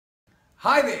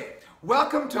Hi there,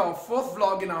 welcome to our fourth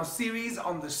vlog in our series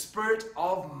on the spirit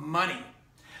of money.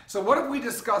 So what have we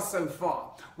discussed so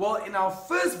far? Well, in our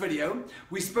first video,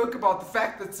 we spoke about the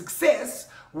fact that success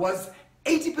was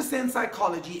 80%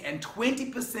 psychology and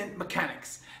 20%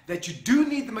 mechanics. That you do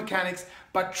need the mechanics,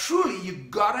 but truly you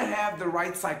gotta have the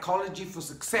right psychology for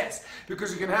success,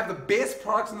 because you can have the best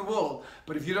products in the world,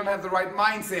 but if you don't have the right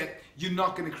mindset, you're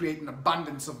not gonna create an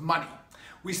abundance of money.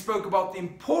 We spoke about the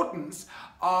importance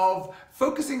of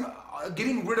focusing,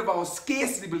 getting rid of our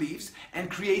scarcity beliefs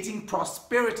and creating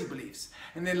prosperity beliefs.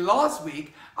 And then last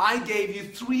week, I gave you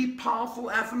 3 powerful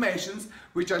affirmations,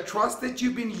 which I trust that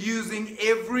you've been using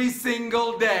every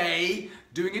single day.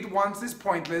 Doing it once is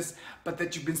pointless, but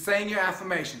that you've been saying your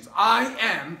affirmations. I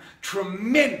am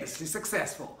tremendously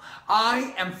successful.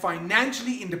 I am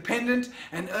financially independent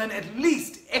and earn at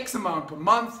least X amount per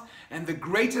month. And the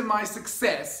greater my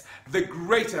success, the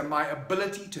greater my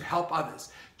ability to help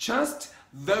others. Just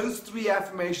those 3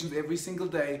 affirmations every single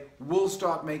day will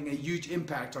start making a huge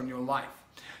impact on your life.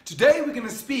 Today we're going to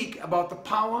speak about the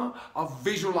power of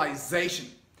visualization.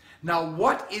 Now,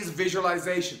 what is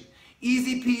visualization?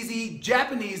 Easy peasy,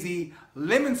 Japanesey,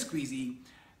 lemon squeezy.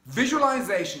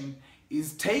 Visualization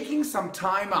is taking some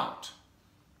time out.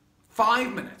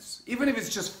 5 minutes, even if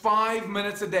it's just 5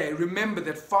 minutes a day. Remember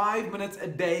that 5 minutes a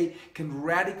day can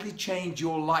radically change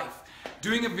your life.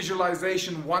 Doing a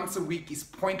visualization once a week is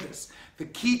pointless. The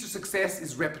key to success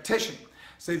is repetition.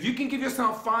 So if you can give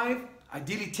yourself 5,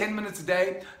 ideally 10 minutes a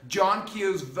day, John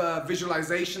Keogh's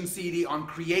visualization CD on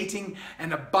creating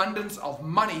an abundance of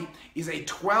money is a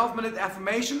 12-minute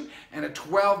affirmation and a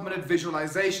 12-minute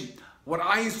visualization. What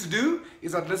I used to do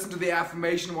is I'd listen to the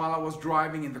affirmation while I was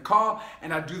driving in the car,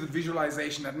 and I'd do the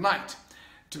visualization at night.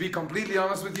 To be completely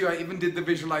honest with you, I even did the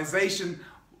visualization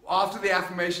after the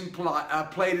affirmation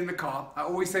played in the car. I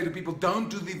always say to people, don't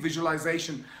do the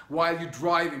visualization while you're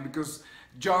driving, because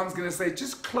John's going to say,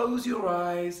 just close your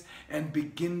eyes and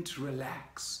begin to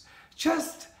relax.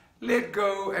 Just let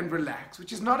go and relax,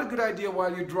 which is not a good idea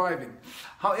while you're driving.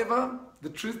 However, the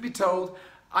truth be told,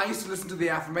 I used to listen to the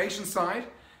affirmation side.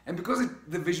 And because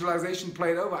the visualization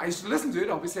played over, I used to listen to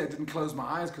it. Obviously, I didn't close my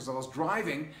eyes because I was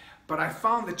driving, but I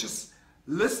found that just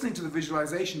listening to the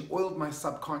visualization oiled my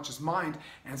subconscious mind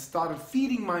and started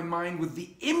feeding my mind with the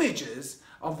images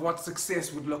of what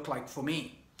success would look like for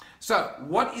me. So,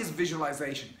 what is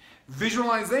visualization?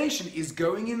 Visualization is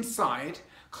going inside,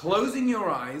 closing your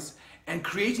eyes, and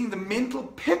creating the mental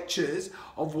pictures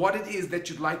of what it is that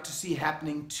you'd like to see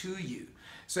happening to you.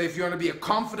 So if you want to be a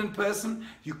confident person,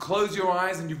 you close your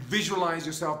eyes and you visualize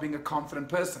yourself being a confident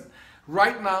person.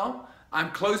 Right now,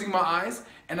 I'm closing my eyes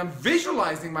and I'm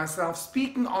visualizing myself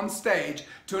speaking on stage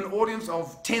to an audience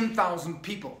of 10,000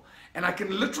 people. And I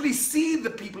can literally see the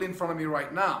people in front of me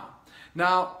right now.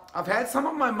 Now, I've had some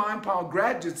of my Mind Power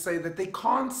graduates say that they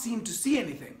can't seem to see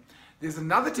anything. There's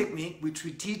another technique which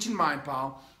we teach in Mind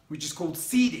Power, which is called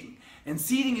seeding. And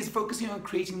seeding is focusing on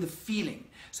creating the feeling.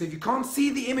 So if you can't see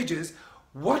the images,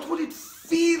 what would it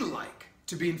feel like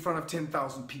to be in front of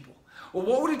 10,000 people? Or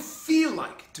what would it feel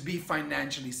like to be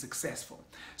financially successful?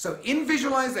 So in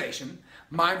visualization,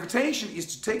 my invitation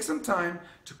is to take some time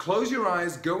to close your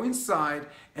eyes, go inside,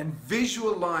 and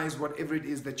visualize whatever it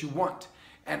is that you want.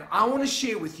 And I want to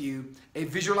share with you a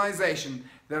visualization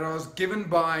that I was given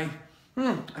by,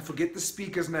 I forget the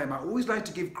speaker's name. I always like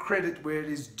to give credit where it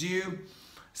is due.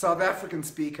 South African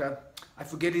speaker, I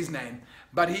forget his name,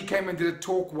 but he came and did a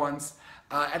talk once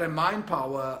at a Mind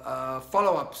Power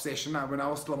follow-up session when I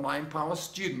was still a Mind Power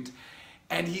student.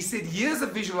 And he said, here's a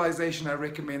visualization I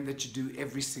recommend that you do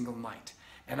every single night.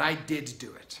 And I did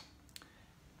do it.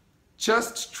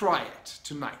 Just try it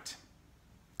tonight.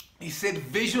 He said,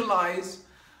 visualize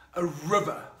a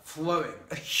river flowing,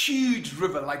 a huge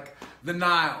river like the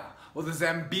Nile or the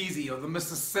Zambezi or the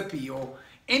Mississippi or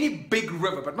any big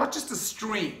river, but not just a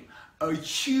stream, a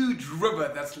huge river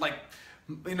that's like,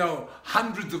 you know,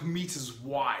 hundreds of meters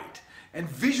wide. And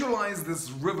visualize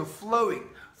this river flowing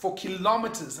for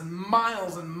kilometers and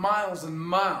miles and miles and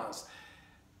miles.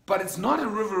 But it's not a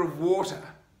river of water,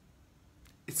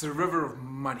 it's a river of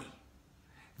money.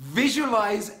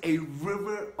 Visualize a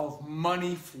river of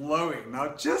money flowing.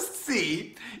 Now just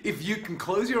see if you can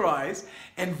close your eyes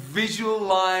and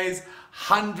visualize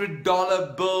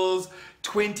 $100 bills,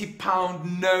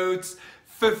 20-pound notes,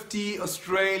 50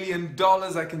 Australian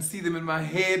dollars. I can see them in my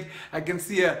head. I can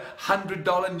see a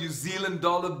 $100 New Zealand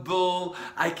dollar bill.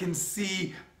 I can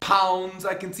see pounds.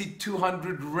 I can see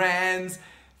 200 rands.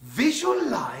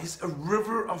 Visualize a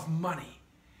river of money.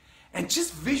 And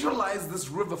just visualize this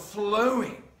river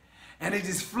flowing. and it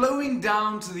is flowing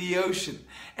down to the ocean,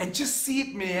 and just see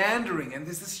it meandering, and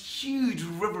there's this huge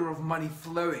river of money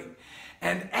flowing.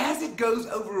 And as it goes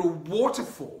over a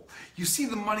waterfall, you see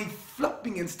the money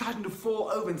flipping and starting to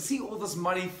fall over, and see all this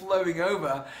money flowing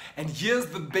over. And here's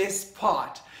the best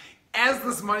part. As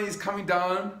this money is coming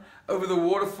down over the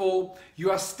waterfall,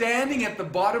 you are standing at the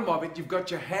bottom of it, you've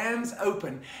got your hands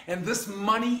open, and this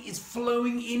money is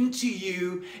flowing into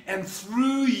you and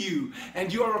through you,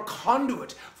 and you are a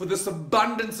conduit for this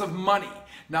abundance of money.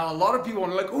 Now, a lot of people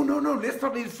are like, oh no, let's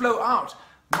not let it flow out.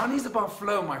 Money's about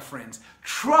flow, my friends.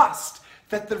 Trust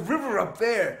that the river up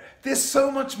there, there's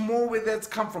so much more where that's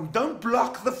come from. Don't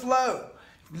block the flow.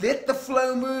 Let the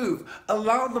flow move.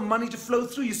 Allow the money to flow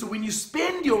through you. So when you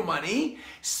spend your money,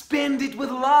 spend it with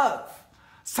love.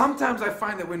 Sometimes I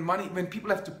find that when people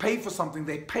have to pay for something,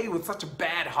 they pay with such a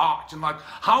bad heart. And like,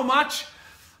 how much?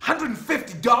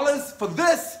 $150 for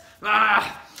this?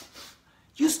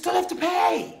 You still have to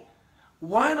pay.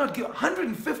 Why not give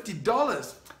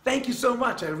 $150? Thank you so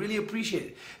much. I really appreciate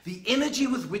it. The energy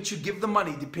with which you give the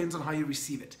money depends on how you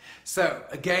receive it. So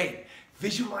again,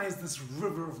 visualize this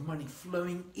river of money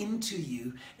flowing into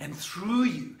you and through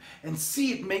you, and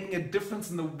see it making a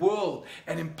difference in the world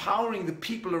and empowering the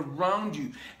people around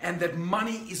you, and that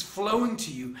money is flowing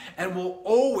to you and will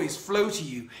always flow to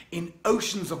you in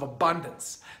oceans of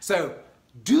abundance. So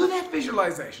do that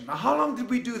visualization. Now, how long did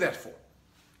we do that for?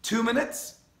 2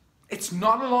 minutes? It's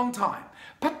not a long time,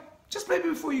 but just maybe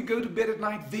before you go to bed at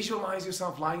night, visualize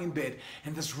yourself lying in bed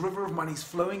and this river of money is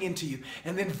flowing into you.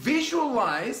 And then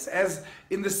visualize, as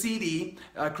in the CD,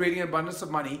 Creating an Abundance of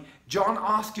Money, John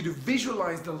asks you to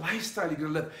visualize the lifestyle you're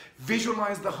going to live.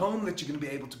 Visualize the home that you're going to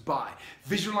be able to buy.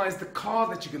 Visualize the car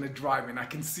that you're going to drive in. I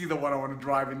can see the one I want to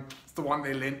drive in. It's the one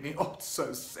they lent me. Oh, it's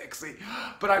so sexy.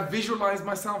 But I visualize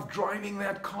myself driving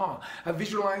that car. I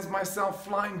visualize myself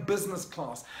flying business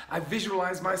class. I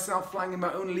visualize myself flying in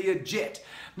my own Learjet.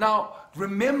 Now,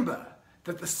 remember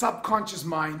that the subconscious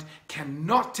mind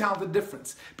cannot tell the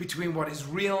difference between what is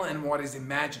real and what is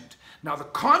imagined. Now, the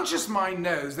conscious mind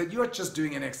knows that you're just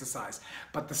doing an exercise,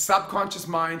 but the subconscious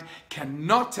mind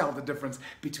cannot tell the difference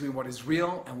between what is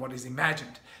real and what is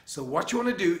imagined. So what you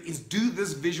want to do is do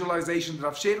this visualization that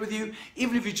I've shared with you.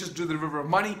 Even if you just do the river of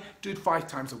money, do it 5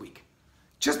 times a week.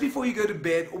 Just before you go to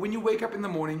bed, or when you wake up in the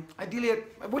morning, ideally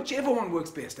whichever one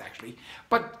works best actually,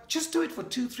 but just do it for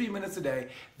 2-3 minutes a day.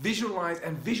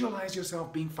 Visualize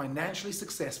yourself being financially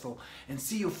successful, and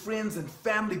see your friends and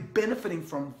family benefiting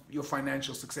from your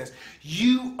financial success.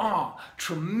 You are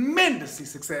tremendously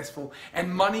successful,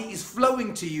 and money is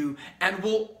flowing to you and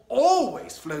will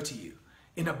always flow to you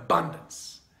in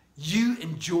abundance. You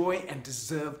enjoy and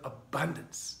deserve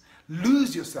abundance.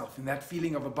 Lose yourself in that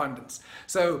feeling of abundance.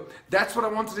 So that's what I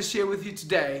wanted to share with you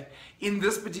today in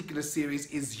this particular series,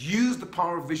 is use the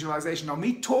power of visualization. Now,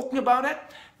 me talking about it,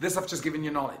 this I've just given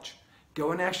you knowledge.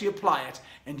 Go and actually apply it,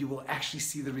 and you will actually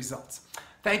see the results.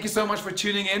 Thank you so much for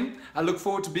tuning in. I look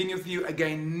forward to being with you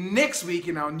again next week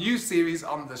in our new series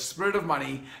on the Spirit of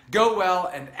Money. Go well,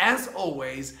 and as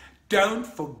always, don't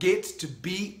forget to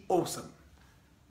be awesome.